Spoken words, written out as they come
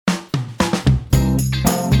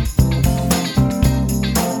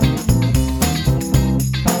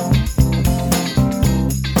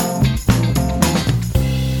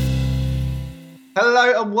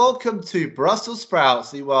Hello and welcome to Brussels Sprouts,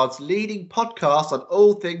 the world's leading podcast on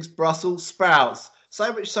all things Brussels sprouts.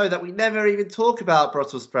 So much so that we never even talk about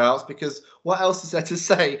Brussels sprouts because what else is there to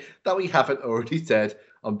say that we haven't already said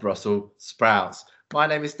on Brussels sprouts? My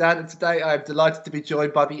name is Dan and today I am delighted to be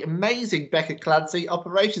joined by the amazing Becca Clancy,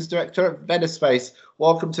 Operations Director at Venispace.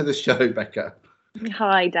 Welcome to the show, Becca.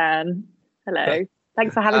 Hi, Dan. Hello.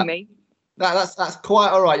 Thanks for having me. That's quite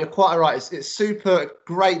all right. You're quite all right. It's super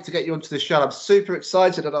great to get you onto the show. I'm super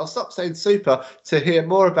excited, and I'll stop saying super to hear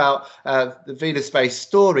more about the Venispace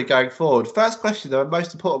story going forward. First question, though, and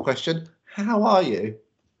most important question: how are you?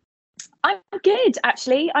 I'm good,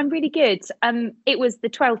 actually. I'm really good. It was the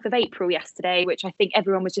 12th of April yesterday, which I think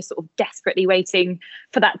everyone was just sort of desperately waiting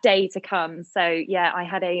for that day to come. So yeah, I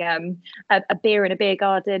had a beer in a beer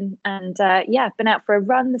garden, and been out for a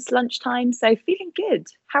run this lunchtime. So feeling good.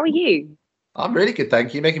 How are you? I'm really good, thank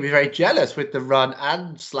you. You're making me very jealous with the run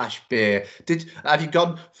and slash beer. Have you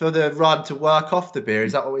gone for the run to work off the beer?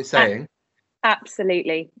 Is that what we're saying?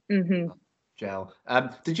 Absolutely. Mm-hmm. Gel.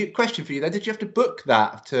 Question for you then? Did you have to book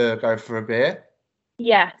that to go for a beer?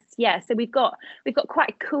 Yes, yeah. So we've got quite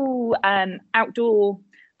a cool outdoor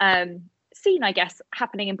scene, I guess,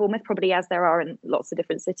 happening in Bournemouth, probably as there are in lots of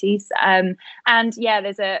different cities. And yeah,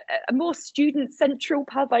 there's a more student central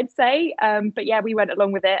pub, I'd say. But yeah, we went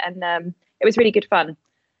along with it, and it was really good fun.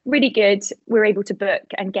 Really good. We were able to book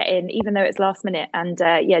and get in, even though it's last minute. And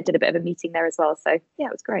did a bit of a meeting there as well. So yeah,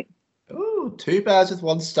 it was great. Oh, two birds with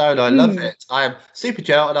one stone. I love it. I am super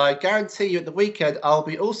gel, and I guarantee you at the weekend I'll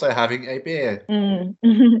be also having a beer.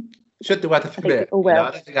 Should the weather permit. I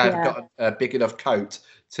don't think I've got a big enough coat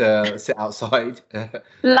to sit outside.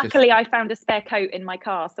 Luckily, I found a spare coat in my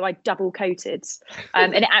car, so I double coated.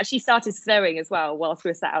 And it actually started snowing as well whilst we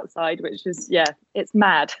were sat outside, which was, it's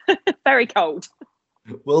mad. Very cold.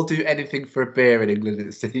 We'll do anything for a beer in England,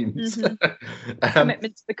 it seems.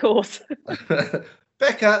 Commitment to the cause.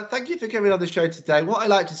 Becca, thank you for coming on the show today. What I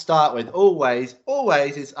like to start with always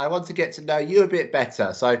is I want to get to know you a bit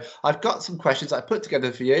better. So I've got some questions I put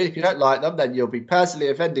together for you. If you don't like them, then you'll be personally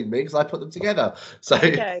offending me because I put them together. So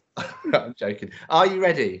okay. I'm joking. Are you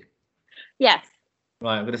ready? Yes.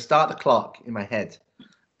 Right, I'm going to start the clock in my head.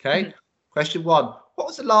 Okay. Question 1. What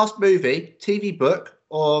was the last movie, TV, book,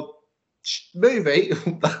 or movie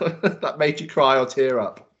that made you cry or tear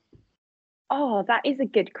up? Oh, that is a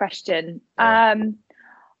good question.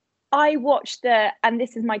 I watched and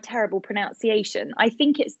this is my terrible pronunciation, I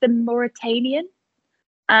think it's The Mauritanian.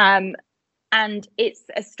 And it's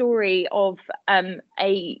a story of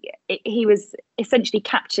he was essentially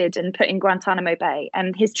captured and put in Guantanamo Bay,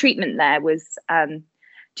 and his treatment there was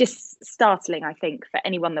just startling, I think, for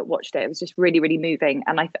anyone that watched it. It was just really, really moving.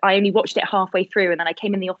 And I only watched it halfway through, and then I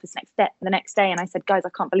came in the office the next day and I said, guys, I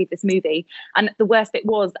can't believe this movie. And the worst bit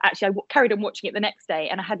was actually I carried on watching it the next day,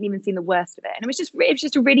 and I hadn't even seen the worst of it. And it was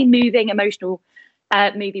just a really moving, emotional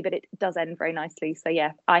movie, but it does end very nicely. So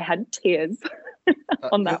yeah, I had tears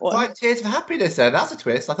on that one. Quite tears of happiness then. That's a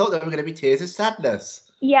twist. I thought there were going to be tears of sadness.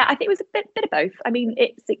 Yeah, I think it was a bit of both. I mean,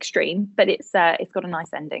 it's extreme, but it's got a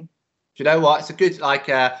nice ending. Do you know what? It's a good,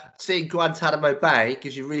 seeing Guantanamo Bay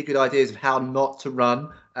gives you really good ideas of how not to run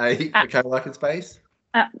a co-working space.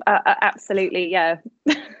 Absolutely, yeah.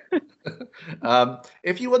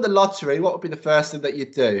 If you won the lottery, what would be the first thing that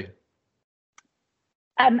you'd do?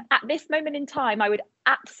 At this moment in time, I would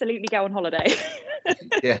absolutely go on holiday.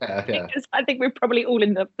 Yeah. Because I think we're probably all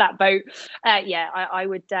in that boat. I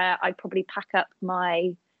would. I'd probably pack up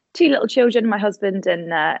my 2 little children, my husband,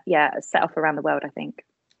 and set off around the world, I think.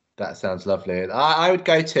 That sounds lovely. I would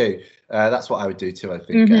go too. That's what I would do too, I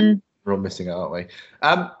think. We're all missing it, aren't we?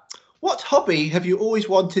 What hobby have you always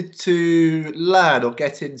wanted to learn or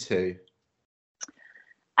get into?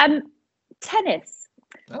 Tennis.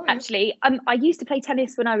 Oh, yeah. Actually, I used to play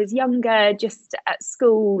tennis when I was younger, just at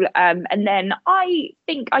school, and then I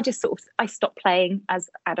think I just I stopped playing. As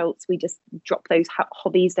adults, we just drop those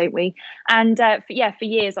hobbies, don't we? And for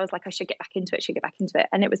years I was like, I should get back into it.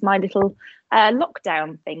 And it was my little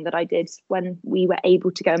lockdown thing that I did when we were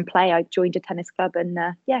able to go and play. I joined a tennis club and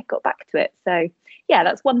got back to it. So yeah,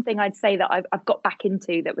 that's one thing I'd say that I've got back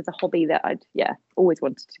into. That was a hobby that I'd always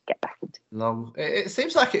wanted to get back into. It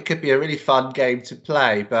seems like it could be a really fun game to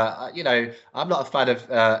play, but I'm not a fan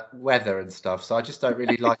of weather and stuff, so I just don't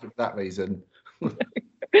really like it for that reason.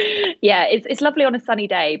 Yeah, it's lovely on a sunny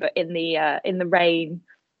day, but in the rain,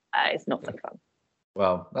 it's not so fun.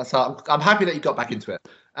 Well, I'm happy that you got back into it.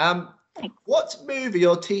 What movie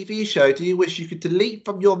or TV show do you wish you could delete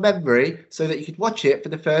from your memory so that you could watch it for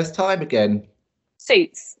the first time again?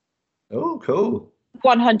 Suits. Oh, cool.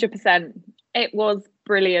 100%. It was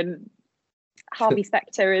brilliant. Harvey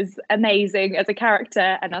Specter is amazing as a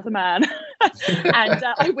character and as a man. And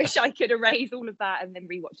I wish I could erase all of that and then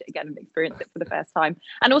rewatch it again and experience it for the first time.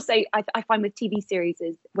 And also, I find with TV series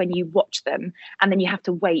is when you watch them and then you have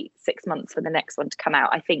to wait 6 months for the next one to come out.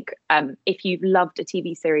 I think if you've loved a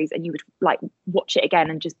TV series and you would like watch it again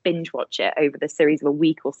and just binge watch it over the series of a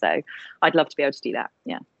week or so, I'd love to be able to do that.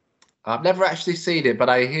 Yeah. I've never actually seen it, but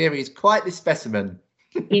I hear he's quite the specimen.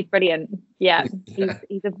 He's brilliant. Yeah,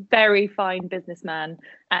 he's a very fine businessman,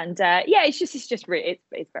 and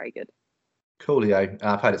it's very good. Coolio.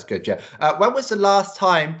 I've heard it's good. Yeah. When was the last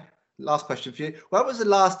time? Last question for you. When was the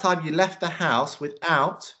last time you left the house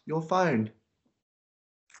without your phone?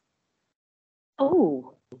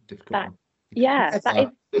 Oh, difficult. That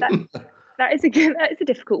is a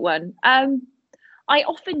difficult one. I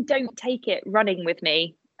often don't take it running with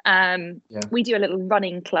me. We do a little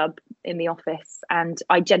running club in the office and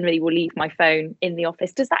I generally will leave my phone in the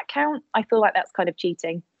office. Does that count? I feel like that's kind of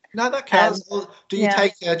cheating. No, that counts. Do you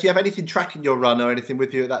have anything tracking your run or anything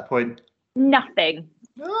with you at that point? Nothing.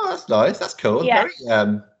 Oh, that's nice. That's cool. Yeah.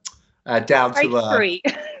 Very down very to earth. free.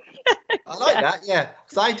 I like that, yeah.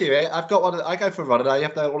 Because I do it. I've got one. I go for a run, and I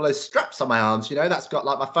have one of those straps on my arms. That's got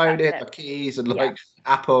like my phone in, my keys, and like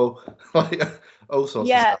Apple, like all sorts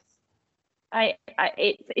of stuff.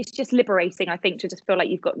 It's just liberating, I think, to just feel like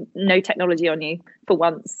you've got no technology on you for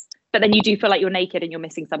once. But then you do feel like you're naked and you're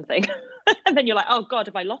missing something, and then you're like, "Oh God,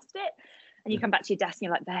 have I lost it?" And you come back to your desk and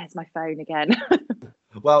you're like, "There's my phone again."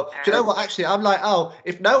 Well, do you know what? Actually, I'm like,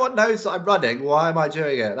 if no one knows that I'm running, why am I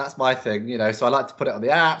doing it? That's my thing, So I like to put it on the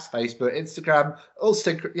apps, Facebook, Instagram, all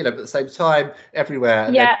but at the same time, everywhere.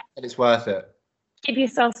 And it's worth it. Give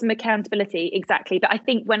yourself some accountability, exactly. But I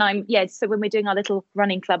think when so when we're doing our little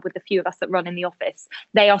running club with a few of us that run in the office,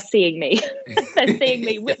 they are seeing me. They're seeing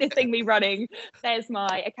me, witnessing me running. There's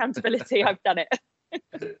my accountability. I've done it.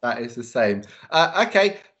 That is the same.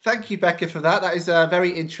 Okay, thank you, Becca, for that. That is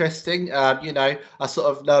very interesting. I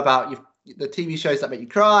sort of know about the TV shows that make you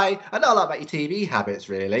cry. I know a lot about your TV habits,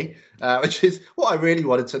 really, which is what I really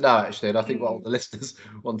wanted to know, actually, and I think what all the listeners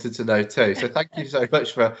wanted to know too. So thank you so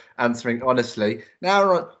much for answering honestly.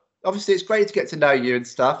 Now, obviously, it's great to get to know you and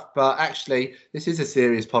stuff, but actually, this is a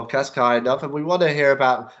serious podcast, kind of, and we want to hear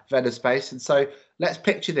about Venospace. And so let's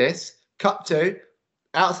picture this. Cut to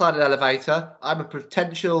outside an elevator. I'm a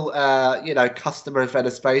potential, customer of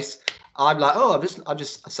Venospace. I'm like, I'm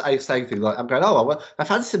just saying things like, I'm going, I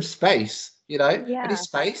fancy some space, any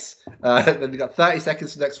space. Then you've got 30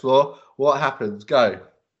 seconds to the next floor. What happens? Go.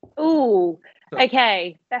 Oh,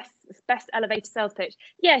 okay. Best elevator sales pitch.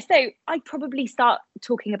 Yeah, so I'd probably start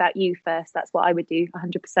talking about you first. That's what I would do,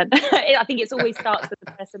 100%. I think it always starts with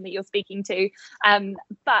the person that you're speaking to.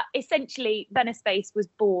 But essentially, Venospace was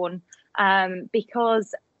born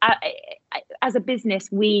because as a business,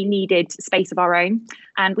 we needed space of our own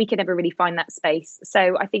and we could never really find that space.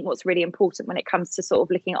 So I think what's really important when it comes to sort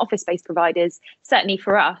of looking at office space providers, certainly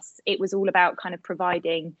for us, it was all about kind of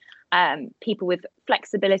providing people with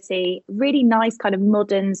flexibility, really nice kind of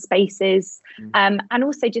modern spaces, and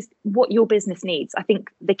also just what your business needs. I think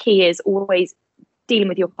the key is always dealing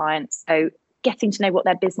with your clients. So getting to know what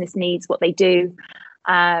their business needs, what they do,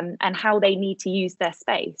 and how they need to use their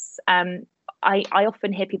space. I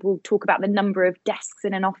often hear people talk about the number of desks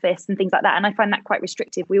in an office and things like that. And I find that quite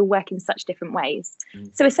restrictive. We all work in such different ways.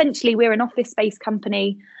 So essentially, we're an office space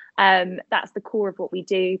company. That's the core of what we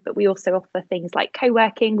do. But we also offer things like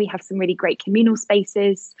co-working. We have some really great communal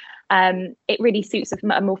spaces. It really suits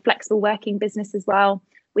a more flexible working business as well.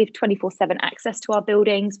 We have 24/7 access to our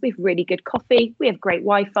buildings. We have really good coffee. We have great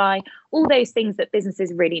Wi-Fi, all those things that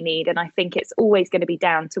businesses really need. And I think it's always going to be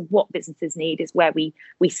down to what businesses need is where we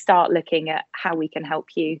start looking at how we can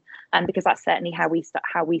help you. Because that's certainly how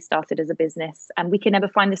we started as a business. And we could never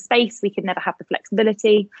find the space. We could never have the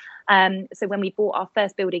flexibility. So when we bought our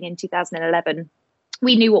first building in 2011,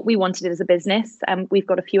 we knew what we wanted as a business. We've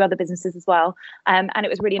got a few other businesses as well. And it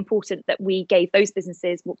was really important that we gave those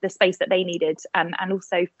businesses the space that they needed, and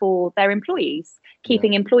also for their employees,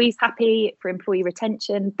 keeping employees happy, for employee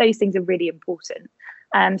retention. Those things are really important.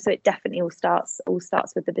 So it definitely all starts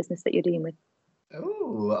with the business that you're dealing with.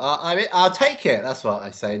 Oh, I'll take it. That's what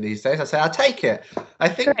I say these days. I say, I'll take it. I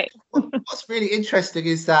think what's really interesting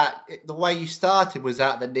is that the way you started was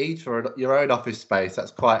out the need for your own office space.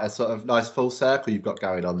 That's quite a sort of nice full circle you've got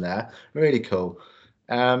going on there. Really cool.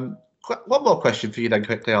 One more question for you then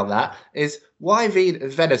quickly on that is why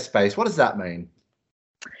Venospace? What does that mean?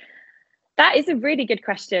 That is a really good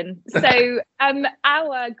question. So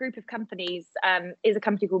our group of companies is a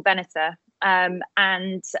company called Venator.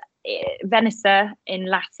 and Venecer in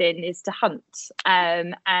Latin is to hunt,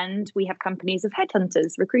 and we have companies of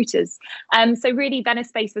headhunters, recruiters. So really,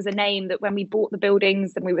 Venispace was a name that when we bought the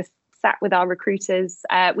buildings and we were sat with our recruiters,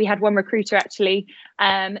 we had one recruiter actually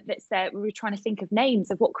that said we were trying to think of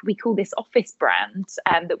names of what could we call this office brand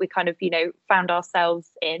that we kind of found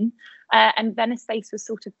ourselves in, and Venispace was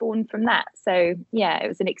sort of born from that. So yeah, it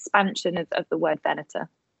was an expansion of the word Venator.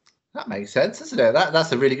 That makes sense, doesn't it?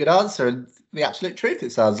 That's a really good answer, and the absolute truth,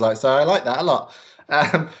 it sounds like. So I like that a lot.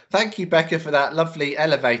 Thank you, Becca, for that lovely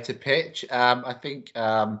elevator pitch. I think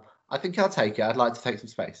I'll take it. I'd like to take some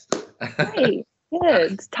space. Great,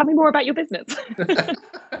 good. Tell me more about your business.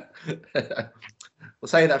 We'll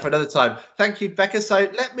say that for another time. Thank you, Becca. So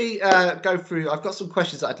let me go through. I've got some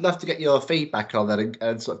questions that I'd love to get your feedback on that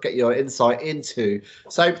and sort of get your insight into.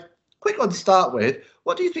 So quick one to start with.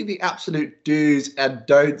 What do you think the absolute do's and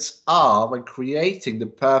don'ts are when creating the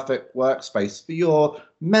perfect workspace for your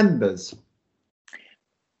members?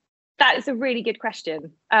 That is a really good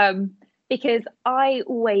question, because I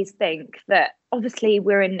always think that obviously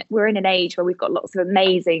we're in an age where we've got lots of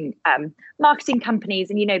amazing marketing companies,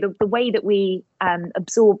 and the way that we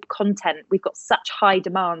absorb content, we've got such high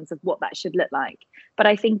demands of what that should look like. But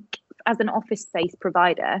I think as an office space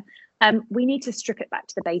provider, we need to strip it back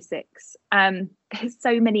to the basics. There's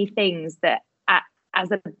so many things that as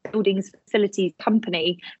a buildings facilities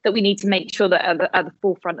company that we need to make sure that are at the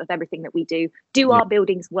forefront of everything that we do. Do our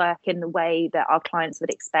buildings work in the way that our clients would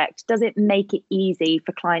expect? Does it make it easy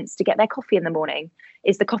for clients to get their coffee in the morning?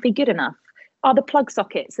 Is the coffee good enough? Are the plug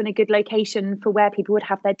sockets in a good location for where people would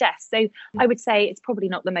have their desks? So I would say it's probably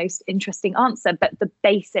not the most interesting answer, but the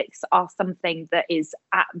basics are something that is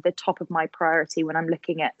at the top of my priority when I'm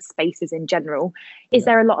looking at spaces in general. Is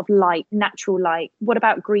there a lot of light, natural light? What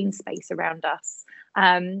about green space around us?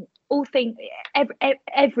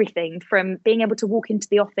 Everything from being able to walk into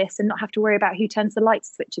the office and not have to worry about who turns the light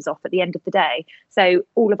switches off at the end of the day. So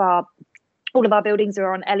all of our buildings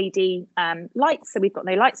are on LED lights, so we've got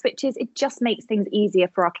no light switches. It just makes things easier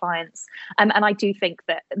for our clients. And I do think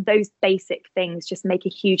that those basic things just make a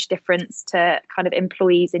huge difference to kind of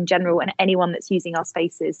employees in general and anyone that's using our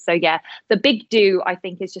spaces. So yeah, the big do, I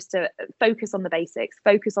think, is just to focus on the basics,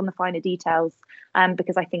 focus on the finer details,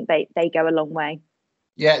 because I think they go a long way.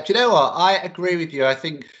 Yeah, do you know what? I agree with you. I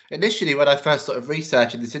think initially when I first sort of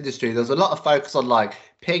researched in this industry, there was a lot of focus on like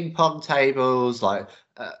ping pong tables, like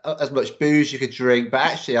as much booze you could drink. But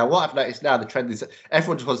actually, what I've noticed now, the trend is that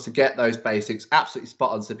everyone just wants to get those basics absolutely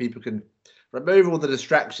spot on so people can remove all the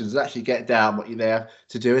distractions and actually get down what you're there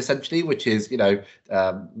to do, essentially, which is,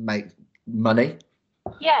 make money.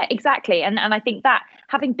 Yeah, exactly. And I think that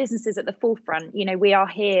having businesses at the forefront, we are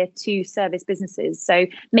here to service businesses. So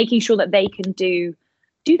making sure that they can do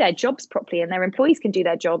their jobs properly and their employees can do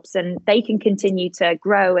their jobs and they can continue to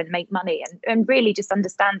grow and make money, and really just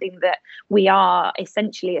understanding that we are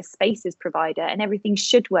essentially a spaces provider and everything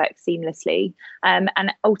should work seamlessly, and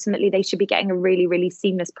ultimately they should be getting a really, really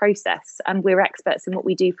seamless process, and we're experts in what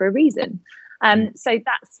we do for a reason. So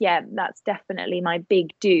that's definitely my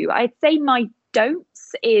big do. I'd say my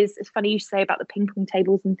don'ts is, it's funny you say about the ping pong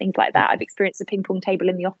tables and things like that. I've experienced a ping pong table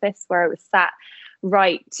in the office where I was sat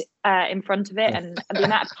right in front of it, and the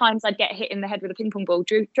amount of times I'd get hit in the head with a ping pong ball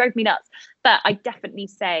drove me nuts. But I definitely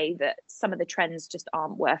say that some of the trends just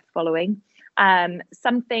aren't worth following.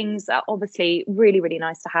 Some things are obviously really, really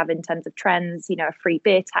nice to have in terms of trends, a free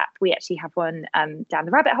beer tap. We actually have one down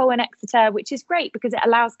the rabbit hole in Exeter, which is great because it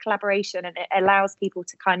allows collaboration and it allows people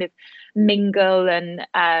to kind of mingle and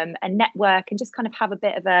network and just kind of have a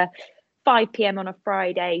bit of a 5 p.m. on a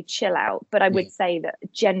Friday chill out. But I would say that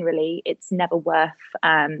generally it's never worth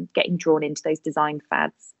getting drawn into those design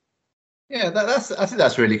fads. Yeah, I think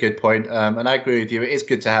that's a really good point. And I agree with you. It is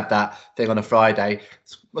good to have that thing on a Friday.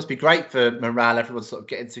 It must be great for morale. Everyone's sort of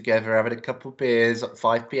getting together, having a couple of beers at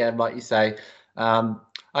 5 p.m, like you say.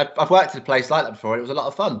 I've worked at a place like that before. It was a lot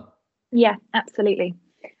of fun. Yeah, absolutely.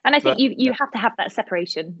 And I think you have to have that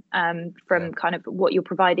separation from kind of what you're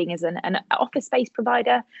providing as an office space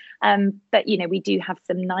provider. But, we do have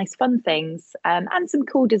some nice fun things and some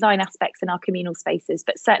cool design aspects in our communal spaces,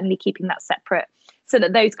 but certainly keeping that separate so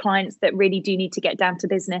that those clients that really do need to get down to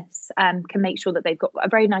business can make sure that they've got a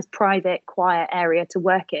very nice private, quiet area to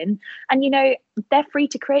work in. And, they're free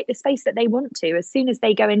to create the space that they want to. As soon as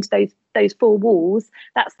they go into those four walls,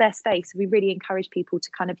 that's their space. We really encourage people to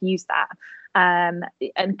kind of use that and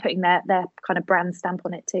putting their kind of brand stamp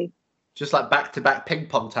on it too. Just like back-to-back ping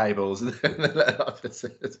pong tables.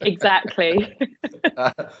 Exactly. Do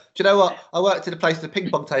you know what? I worked in a place with a ping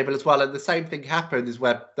pong table as well, and the same thing happened is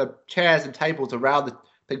where the chairs and tables around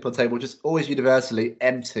the ping pong table just always universally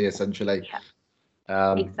empty, essentially.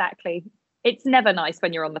 Yeah, exactly. It's never nice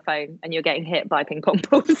when you're on the phone and you're getting hit by ping pong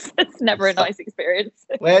balls. It's never a nice experience.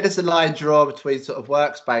 Where does the line draw between sort of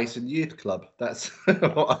workspace and youth club? That's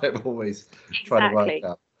what I'm always trying to work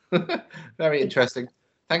out. Very interesting.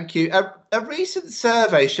 Thank you. A recent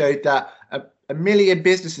survey showed that a million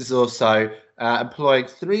businesses or so employing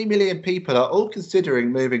 3 million people are all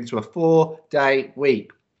considering moving to a 4-day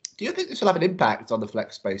week. Do you think this will have an impact on the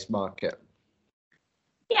flex space market?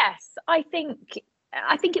 Yes, I think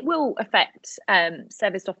it will affect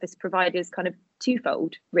serviced office providers kind of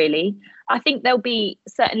twofold, really. I think there'll be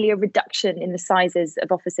certainly a reduction in the sizes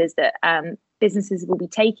of offices that businesses will be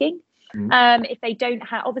taking. If they don't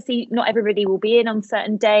have, obviously not everybody will be in on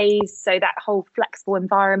certain days, so that whole flexible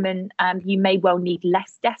environment, you may well need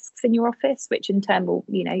less desks in your office, which in turn will,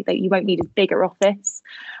 that you won't need a bigger office.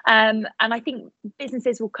 And I think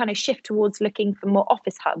businesses will kind of shift towards looking for more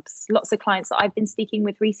office hubs. Lots of clients that I've been speaking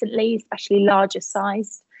with recently, especially larger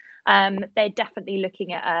sized, they're definitely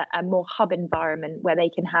looking at a more hub environment where they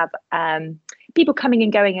can have people coming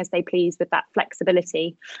and going as they please with that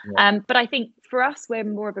flexibility. But I think for us, we're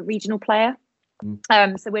more of a regional player.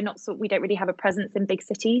 So we don't really have a presence in big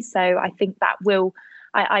cities. So I think that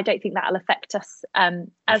I don't think that'll affect us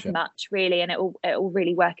as much, really, and it will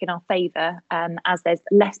really work in our favour as there's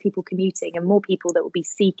less people commuting and more people that will be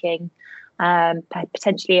seeking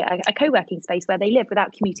potentially a co-working space where they live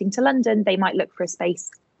without commuting to London. They might look for a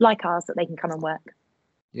space like ours that they can come and work.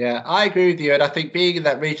 Yeah, I agree with you, and I think being in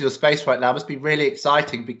that regional space right now must be really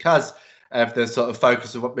exciting because of the sort of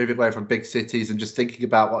focus of moving away from big cities and just thinking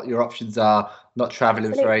about what your options are, not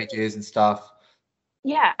traveling for ages and stuff.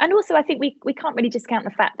 Yeah, and also I think we can't really discount the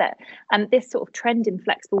fact that this sort of trend in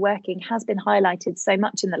flexible working has been highlighted so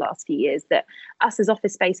much in the last few years that us as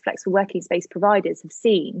office space, flexible working space providers have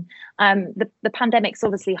seen. The pandemic's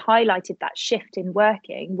obviously highlighted that shift in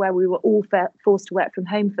working where we were all forced to work from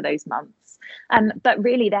home for those months. But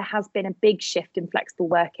really, there has been a big shift in flexible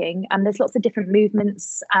working, and there's lots of different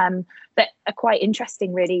movements that are quite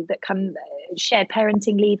interesting, really, that come. Shared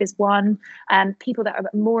parenting leave is one. People that are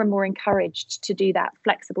more and more encouraged to do that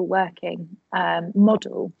flexible working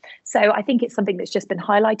model. So I think it's something that's just been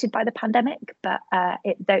highlighted by the pandemic, but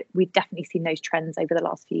we've definitely seen those trends over the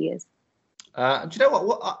last few years. Do you know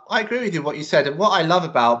what? I agree with you what you said, and what I love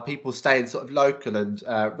about people staying sort of local and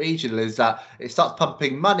regional is that it starts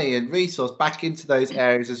pumping money and resource back into those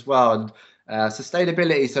areas as well, and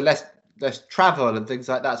sustainability, so less travel and things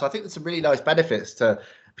like that. So I think there's some really nice benefits to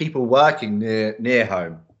people working near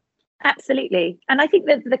home. Absolutely. And I think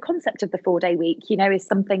that the concept of the 4-day week, is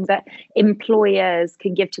something that employers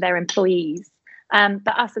can give to their employees.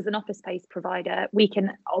 But us as an office space provider, we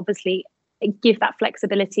can obviously give that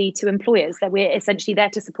flexibility to employers, that we're essentially there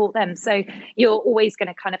to support them. So you're always going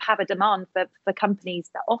to kind of have a demand for companies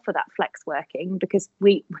that offer that flex working because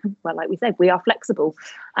like we said, we are flexible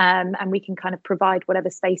and we can kind of provide whatever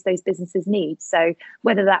space those businesses need. So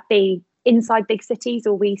whether that be inside big cities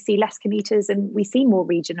or we see less commuters and we see more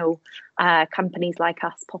regional companies like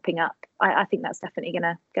us popping up, I think that's definitely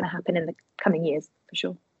going to happen in the coming years for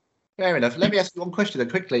sure. Fair enough. Let me ask you one question then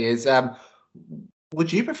quickly is,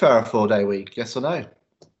 would you prefer a 4-day week? Yes or no?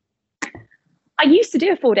 I used to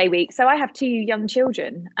do a 4-day week. So I have 2 young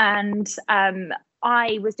children and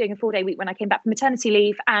I was doing a 4-day week when I came back from maternity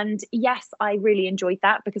leave. And yes, I really enjoyed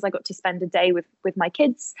that because I got to spend a day with my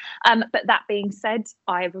kids. But that being said,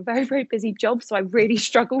 I have a very, very busy job. So I really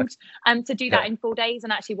struggled to do that in 4 days.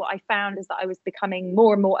 And actually what I found is that I was becoming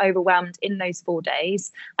more and more overwhelmed in those 4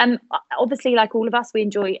 days. Obviously, like all of us, we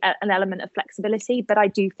enjoy an element of flexibility, but I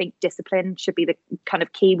do think discipline should be the kind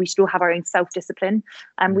of key. We should all have our own self-discipline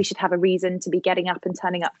and we should have a reason to be getting up and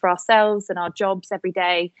turning up for ourselves and our jobs every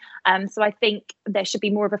day. So I think there should be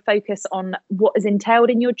more of a focus on what is entailed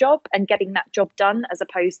in your job and getting that job done as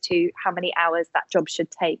opposed to how many hours that job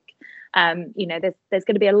should take. There's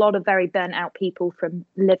going to be a lot of very burnt out people from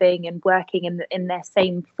living and working in their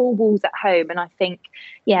same 4 walls at home. And I think,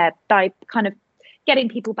 by kind of getting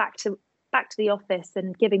people back to the office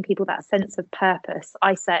and giving people that sense of purpose,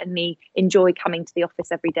 I certainly enjoy coming to the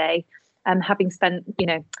office every day. Having spent,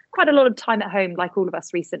 quite a lot of time at home, like all of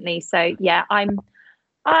us recently. So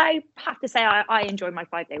I have to say I enjoy my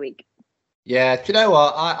 5-day week. Yeah, do you know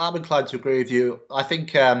what? I'm inclined to agree with you. I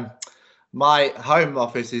think my home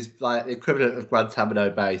office is like the equivalent of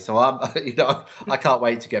Guantanamo Bay. So I can't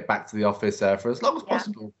wait to get back to the office for as long as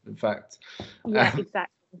possible, in fact. Yeah,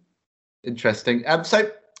 exactly. Interesting.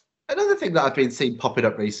 So another thing that I've been seeing popping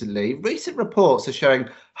up recently, recent reports are showing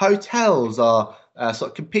hotels are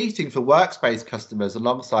sort of competing for workspace customers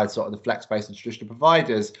alongside sort of the flex space and traditional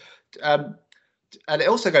providers. and it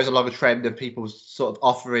also goes along a trend of people sort of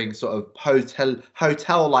offering sort of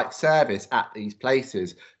hotel like service at these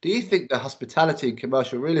places. Do you think the hospitality and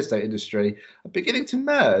commercial real estate industry are beginning to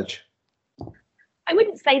merge? I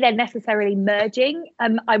wouldn't say they're necessarily merging.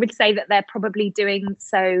 I would say that they're probably doing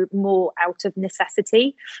so more out of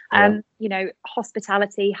necessity.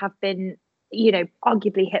 Hospitality have been,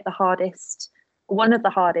 arguably hit the hardest, one of the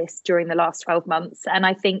hardest during the last 12 months. And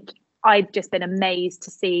I think I've just been amazed to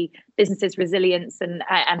see businesses' resilience and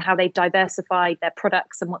how they've diversified their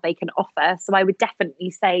products and what they can offer. So I would definitely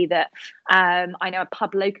say that I know a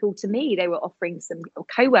pub local to me, they were offering some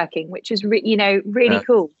co-working, which is really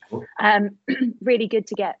cool. Really good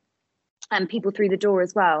to get people through the door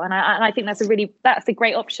as well. And I think that's a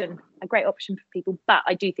great option for people. But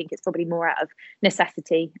I do think it's probably more out of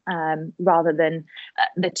necessity rather than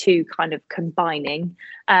the two kind of combining.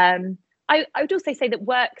 I would also say that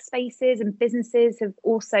workspaces and businesses have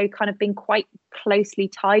also kind of been quite closely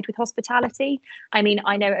tied with hospitality. I mean,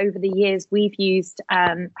 I know over the years we've used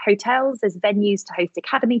hotels as venues to host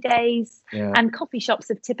academy days, and coffee shops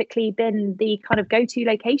have typically been the kind of go-to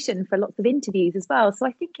location for lots of interviews as well. So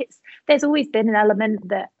I think there's always been an element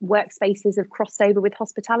that workspaces have crossed over with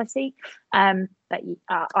hospitality. But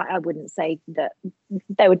I wouldn't say that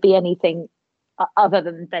there would be anything other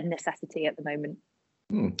than necessity at the moment.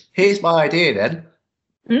 Here's my idea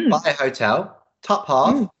then. Buy a hotel, top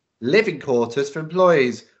half, living quarters for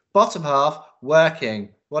employees, bottom half, working.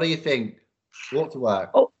 What do you think? Walk to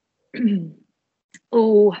work.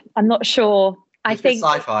 Oh, I'm not sure. I think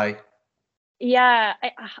sci-fi. Yeah,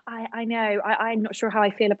 I know. I'm not sure how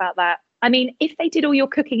I feel about that. I mean, if they did all your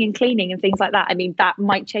cooking and cleaning and things like that, I mean, that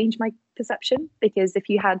might change my perception, because if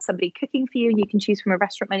you had somebody cooking for you and you can choose from a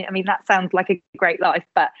restaurant menu, I mean, that sounds like a great life.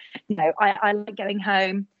 But, I like going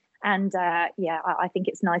home, and I think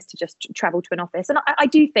it's nice to just travel to an office. And I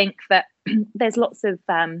do think that there's lots of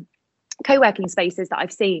co-working spaces that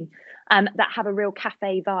I've seen that have a real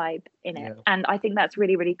cafe vibe in it. And I think that's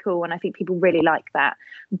really, really cool. And I think people really like that.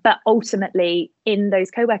 But ultimately, in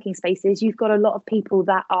those co-working spaces, you've got a lot of people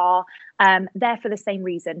that are there for the same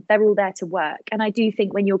reason. They're all there to work. And I do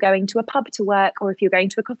think when you're going to a pub to work, or if you're going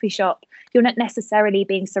to a coffee shop, you're not necessarily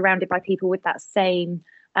being surrounded by people with that same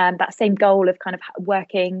goal of kind of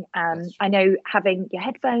working. I know having your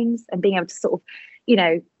headphones and being able to sort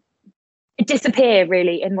of, disappear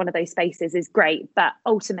really in one of those spaces is great, but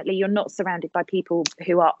ultimately you're not surrounded by people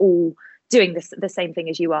who are all doing the same thing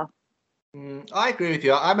as you are. I agree with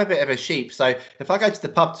you. I'm a bit of a sheep, so if I go to the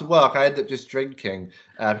pub to work, I end up just drinking.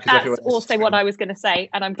 Because that's also what I was going to say,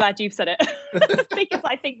 and I'm glad you've said it, because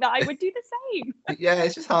I think that I would do the same. Yeah,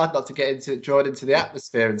 it's just hard not to join into the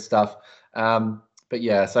atmosphere and stuff. But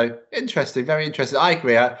yeah, so interesting, very interesting. I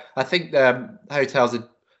agree. I think hotels are.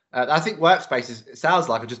 I think workspaces, it sounds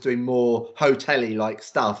like, are just doing more hotel-y like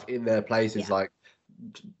stuff in their places, like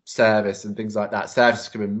service and things like that. Service is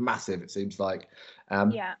becoming massive, it seems like.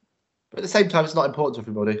 But at the same time, it's not important to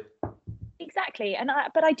everybody. Exactly.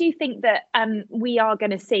 But I do think that we are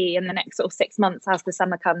going to see in the next sort of 6 months, as the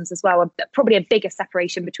summer comes as well, probably a bigger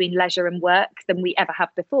separation between leisure and work than we ever have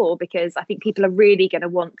before, because I think people are really going to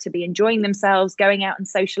want to be enjoying themselves, going out and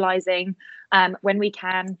socializing when we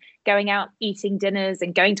can, going out, eating dinners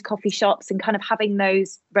and going to coffee shops and kind of having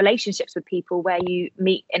those relationships with people where you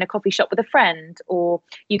meet in a coffee shop with a friend, or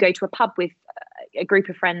you go to a pub with a group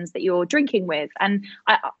of friends that you're drinking with. And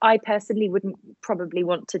I personally wouldn't probably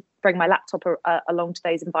want to bring my laptop along to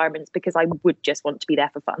those environments, because I would just want to be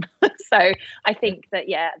there for fun. So I think that,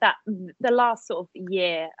 that the last sort of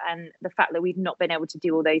year and the fact that we've not been able to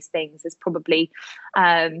do all those things has probably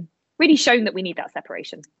really shown that we need that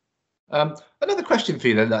separation. Another question for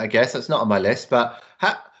you then, I guess that's not on my list, but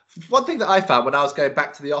one thing that I found when I was going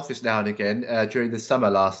back to the office now and again during the summer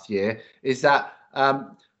last year is that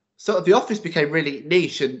sort of the office became really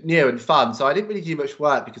niche and new and fun. So I didn't really do much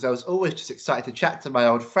work because I was always just excited to chat to my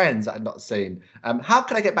old friends that I'd not seen. How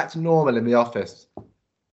can I get back to normal in the office?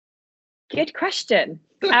 Good question.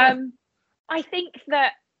 I think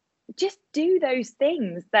that just do those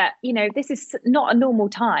things that, this is not a normal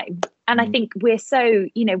time. And I think we're so,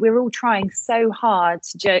 we're all trying so hard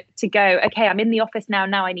to go, okay, I'm in the office now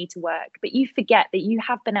I need to work. But you forget that you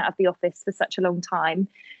have been out of the office for such a long time.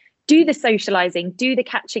 Do the socializing, do the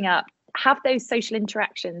catching up, have those social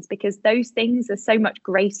interactions, because those things are so much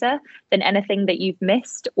greater than anything that you've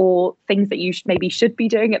missed or things that you maybe should be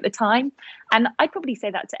doing at the time. And I'd probably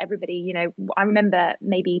say that to everybody. I remember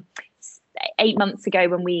maybe 8 months ago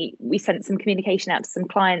when we sent some communication out to some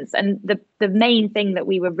clients, and the main thing that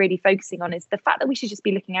we were really focusing on is the fact that we should just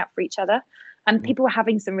be looking out for each other. And people were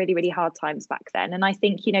having some really, really hard times back then. And I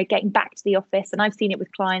think, you know, getting back to the office, and I've seen it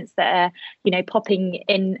with clients that are, you know, popping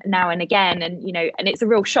in now and again, and, you know, and it's a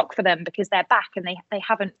real shock for them because they're back and they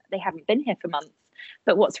haven't been here for months.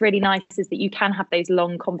 But what's really nice is that you can have those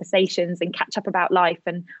long conversations and catch up about life.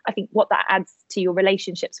 And I think what that adds to your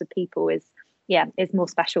relationships with people is more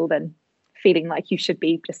special than feeling like you should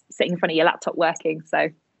be just sitting in front of your laptop working. So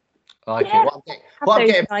I like it. What I'm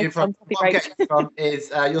getting from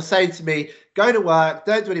is you're saying to me, go to work,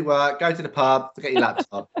 don't do any work, go to the pub, get your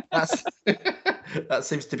laptop. That's that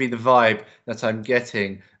seems to be the vibe that I'm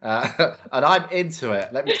getting, and I'm into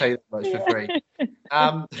it. Let me tell you that much for free.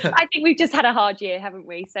 I think we've just had a hard year, haven't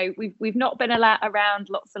we? So we've not been around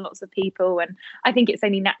lots and lots of people, and I think it's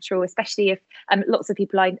only natural, especially if lots of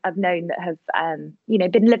people I've known that have you know,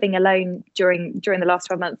 been living alone during the last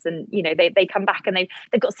 12 months, and you know, they come back and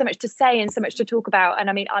they've got so much to say and so much to talk about. And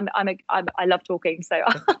I mean, I love talking, so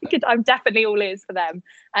I'm definitely all ears for them.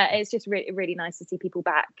 It's just really, really nice to see people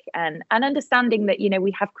back, and understanding that, you know,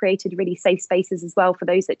 we have created really safe spaces as well for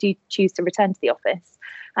those that do choose to return to the office,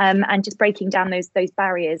 and just breaking down those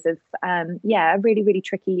barriers of a really, really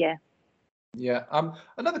tricky year. Yeah.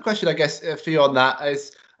 Another question, I guess, for you on that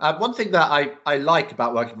is, one thing that I like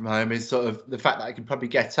about working from home is sort of the fact that I can probably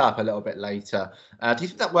get up a little bit later. Do you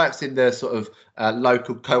think that works in the sort of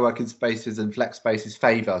local co-working spaces and flex spaces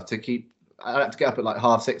favour to keep? I don't have to get up at like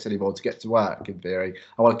 6:30 anymore to get to work. In theory,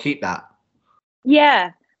 I want to keep that.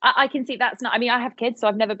 Yeah. I can see that's not. I mean, I have kids, so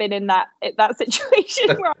I've never been in that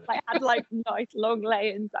situation where I had like nice long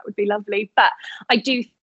lay-ins. That would be lovely. But I do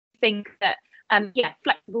think that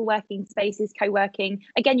flexible working spaces, co-working.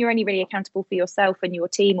 Again, you're only really accountable for yourself and your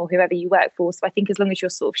team or whoever you work for. So I think as long as you're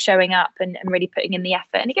sort of showing up and really putting in the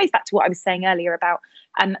effort, and it goes back to what I was saying earlier about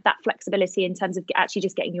that flexibility in terms of actually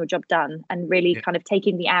just getting your job done and really kind of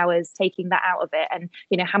taking the hours, taking that out of it, and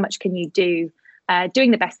you know, how much can you do?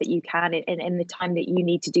 Doing the best that you can in the time that you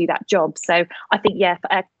need to do that job. So I think,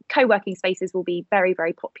 co-working spaces will be very,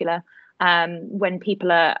 very popular when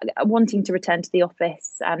people are wanting to return to the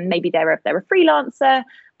office. Maybe they're a freelancer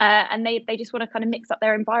and they just want to kind of mix up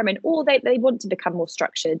their environment, or they want to become more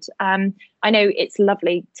structured. I know it's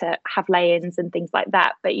lovely to have lay-ins and things like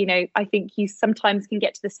that, but you know, I think you sometimes can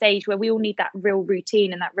get to the stage where we all need that real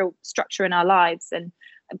routine and that real structure in our lives. And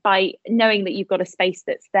by knowing that you've got a space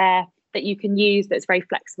that's there that you can use, that's very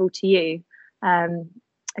flexible to you,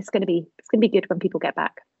 it's going to be good when people get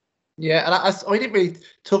back. Yeah, and I didn't really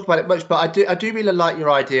talk about it much, but I do really like your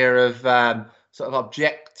idea of sort of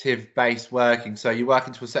objective-based working. So you work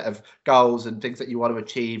into a set of goals and things that you want to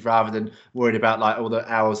achieve, rather than worried about like all the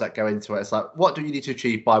hours that go into it. It's like, what do you need to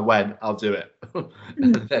achieve by when? I'll do it,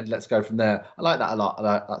 and then let's go from there. I like that a lot, and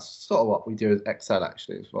that's sort of what we do at Excel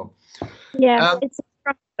actually as well. Yeah, it's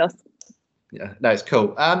us. Yeah, no, it's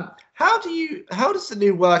cool. How does the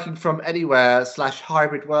new working from anywhere /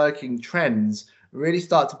 hybrid working trends really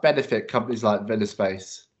start to benefit companies like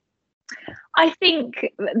VillaSpace? I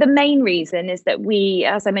think the main reason is that we,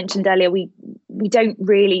 as I mentioned earlier, we don't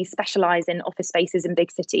really specialize in office spaces in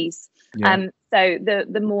big cities. Yeah. So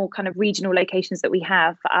the more kind of regional locations that we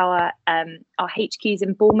have, our HQs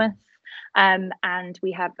in Bournemouth, and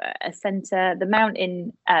we have a centre, the Mount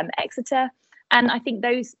in Exeter. And I think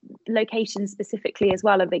those locations specifically as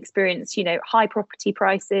well have experienced, you know, high property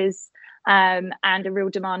prices and a real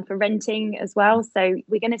demand for renting as well. So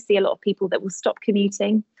we're going to see a lot of people that will stop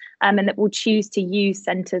commuting and that will choose to use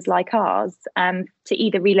centres like ours to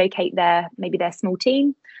either relocate their small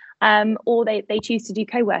team or they choose to do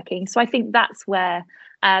co-working. So I think that's where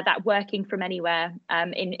that working from anywhere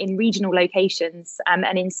in regional locations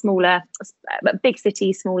and in big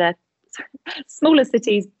cities, smaller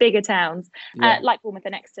cities, bigger towns, like Bournemouth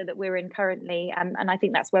and Exeter that we're in currently, and I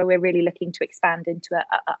think that's where we're really looking to expand into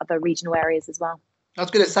other regional areas as well. I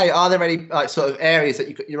was going to say, are there any like sort of areas that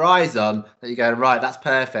you got your eyes on that you're going, right, that's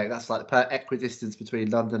perfect, that's like the equidistance between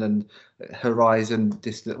London and horizon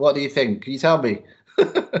distance? What do you think? Can you tell me?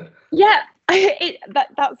 Yeah,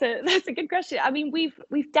 that's a good question. I mean,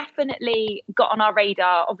 we've definitely got on our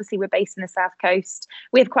radar. Obviously, we're based in the South Coast.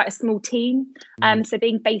 We have quite a small team. So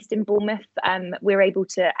being based in Bournemouth, we're able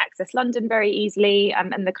to access London very easily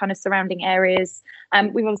and the kind of surrounding areas.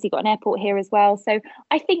 We've obviously got an airport here as well. So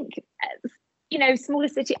I think, you know, smaller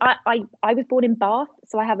city. I was born in Bath,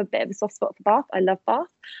 so I have a bit of a soft spot for Bath. I love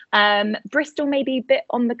Bath. Bristol may be a bit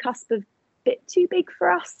on the cusp of bit too big for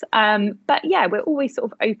us, but yeah, we're always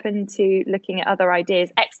sort of open to looking at other ideas.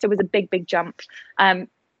 Exeter was a big jump.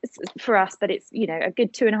 for us, but it's, you know, a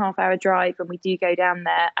good 2.5 hour drive when we do go down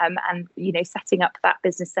there, and, you know, setting up that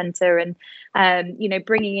business center and, you know,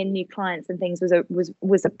 bringing in new clients and things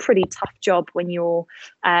was a pretty tough job when you're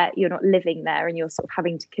not living there and you're sort of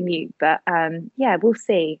having to commute. But yeah, we'll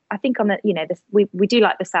see. I think on the, you know, we do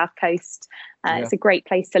like the South Coast. It's a great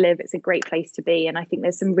place to live. It's a great place to be. And I think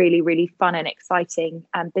there's some really, really fun and exciting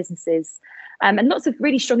businesses, and lots of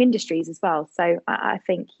really strong industries as well. So I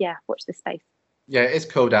think, yeah, watch this space. Yeah, it's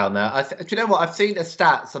cool down there. Do you know what? I've seen a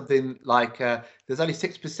stat, something like there's only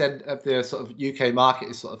 6% of the sort of UK market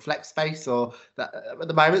is sort of flex space or that at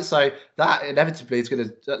the moment. So that inevitably is going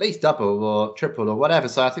to at least double or triple or whatever.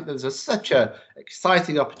 So I think there's such a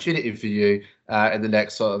exciting opportunity for you in the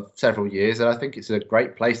next sort of several years. And I think it's a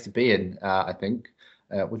great place to be in, I think.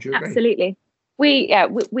 Would you agree? Absolutely.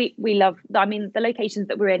 We love, I mean, the locations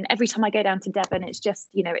that we're in. Every time I go down to Devon, it's just,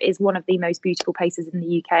 you know, it is one of the most beautiful places in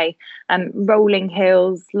the UK. Rolling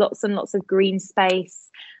hills, lots and lots of green space.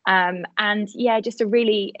 And yeah, just a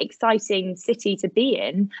really exciting city to be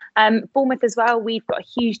in. Bournemouth as well, we've got a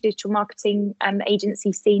huge digital marketing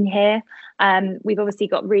agency scene here. We've obviously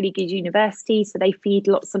got really good universities, so they feed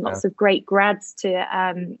lots and lots of great grads to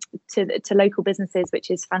local businesses, which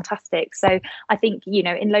is fantastic. So I think, you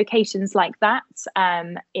know, in locations like that,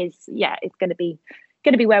 it's going to be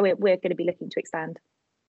where we're going to be looking to expand.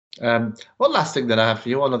 One last thing that I have for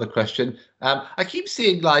you, one other question. I keep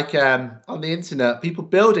seeing like on the internet people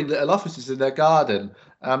building little offices in their garden.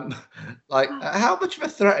 How much of a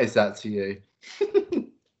threat is that to you?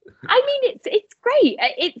 I mean, it's great.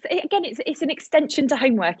 It's an extension to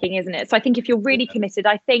home working, isn't it? So I think if you're really committed,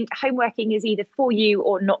 I think home working is either for you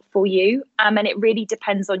or not for you. And it really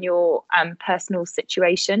depends on your personal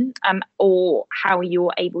situation, or how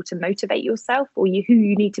you're able to motivate yourself, or who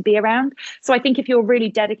you need to be around. So I think if you're really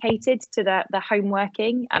dedicated to the home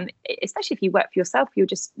working, especially if you work for yourself, you're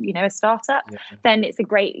just, you know, a startup, then it's a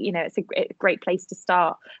great, you know, it's a great place to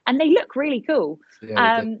start. And they look really cool.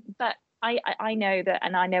 But I know that,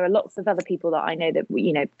 and I know lots of other people that I know that,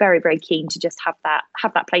 you know, very, very keen to just have that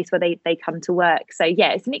place where they come to work. So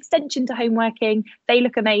yeah, it's an extension to home working. They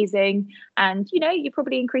look amazing, and you know, you're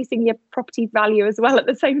probably increasing your property value as well at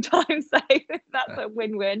the same time. So that's a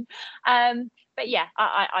win-win. But yeah,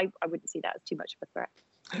 I wouldn't see that as too much of a threat.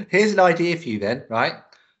 Here's an idea for you then, right?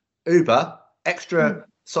 Uber, extra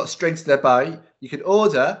sort of strings to their bow. You can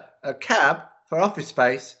order a cab for office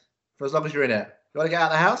space for as long as you're in it. You want to get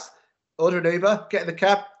out of the house? Order an Uber, get in the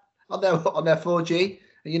cab on their 4G,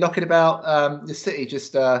 and you're knocking about the city,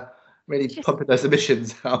 just really pumping those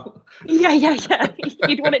emissions out. Yeah.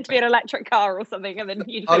 You'd want it to be an electric car or something, and then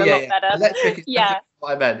you'd feel a lot better. Electric is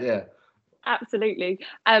what I meant, yeah. Absolutely.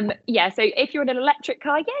 So if you're in an electric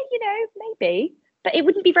car, yeah, you know, maybe, but it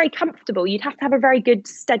wouldn't be very comfortable. You'd have to have a very good,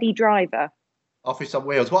 steady driver. Office on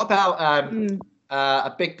wheels. What about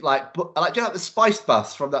a big, like, do you know the Spice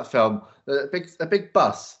Bus from that film? A big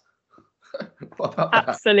bus. What about that?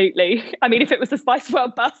 Absolutely. I mean, if it was the Spice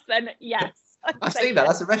World bus, then yes. I've seen that.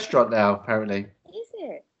 That's a restaurant now, apparently. Is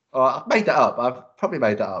it? Oh, I've made that up. I've probably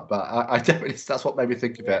made that up, but I definitely, that's what made me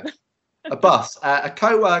think of it. A bus, a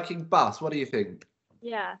co-working bus. What do you think?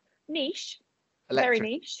 Yeah, niche. Electric. Very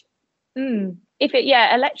niche.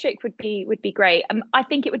 Electric would be great. I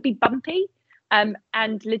think it would be bumpy, and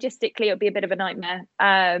logistically it would be a bit of a nightmare.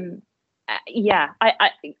 I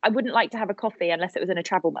wouldn't like to have a coffee unless it was in a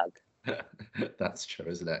travel mug. That's true,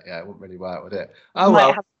 isn't it? Yeah, it wouldn't really work, would it?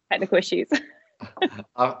 Might have technical issues.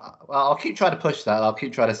 I'll keep trying to push that. I'll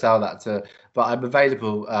keep trying to sell that but I'm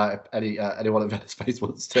available if anyone at Venice Space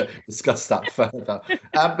wants to discuss that further.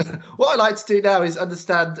 What I'd like to do now is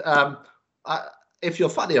understand if you're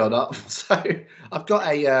funny or not. So I've got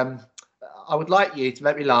I would like you to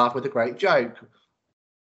make me laugh with a great joke.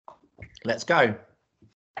 Let's go.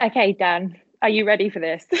 Okay, Dan, are you ready for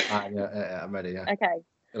this? Yeah, I'm ready. Yeah. Okay.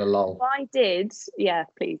 In a lull. Why did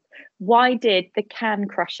the can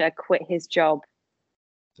crusher quit his job? I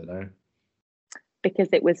don't know. Because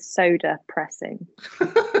it was soda pressing. I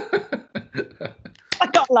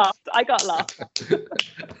got laughed.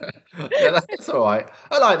 Yeah, that's all right.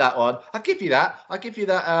 I like that one. I'll give you that.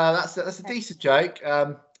 That's a decent joke.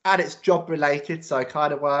 And it's job related, so it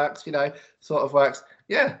kind of works, you know, sort of works.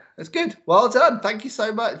 Yeah, that's good. Well done. Thank you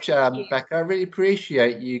so much, Becca. I really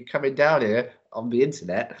appreciate you coming down here on the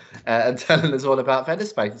internet and telling us all about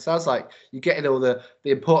Venice Space. It sounds like you're getting all the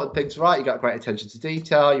important things right. You got great attention to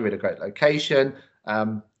detail. You're in a great location.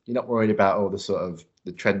 You're not worried about all the sort of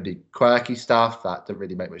the trendy, quirky stuff that don't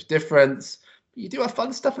really make much difference. But you do have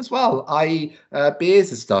fun stuff as well, i.e., beers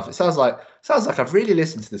and stuff. It sounds like I've really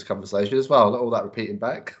listened to this conversation as well. Not all that repeating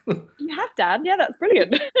back. You have, Dan. Yeah, that's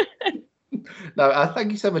brilliant. No,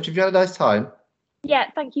 thank you so much. Have you had a nice time? Yeah,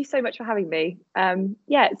 thank you so much for having me.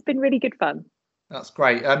 Yeah, it's been really good fun. That's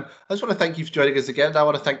great. I just want to thank you for joining us again. I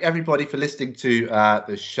want to thank everybody for listening to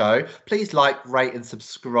the show. Please like, rate, and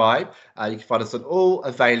subscribe. You can find us on all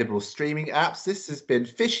available streaming apps. This has been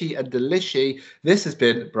Fishy and Delishy. This has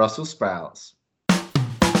been Brussels Sprouts.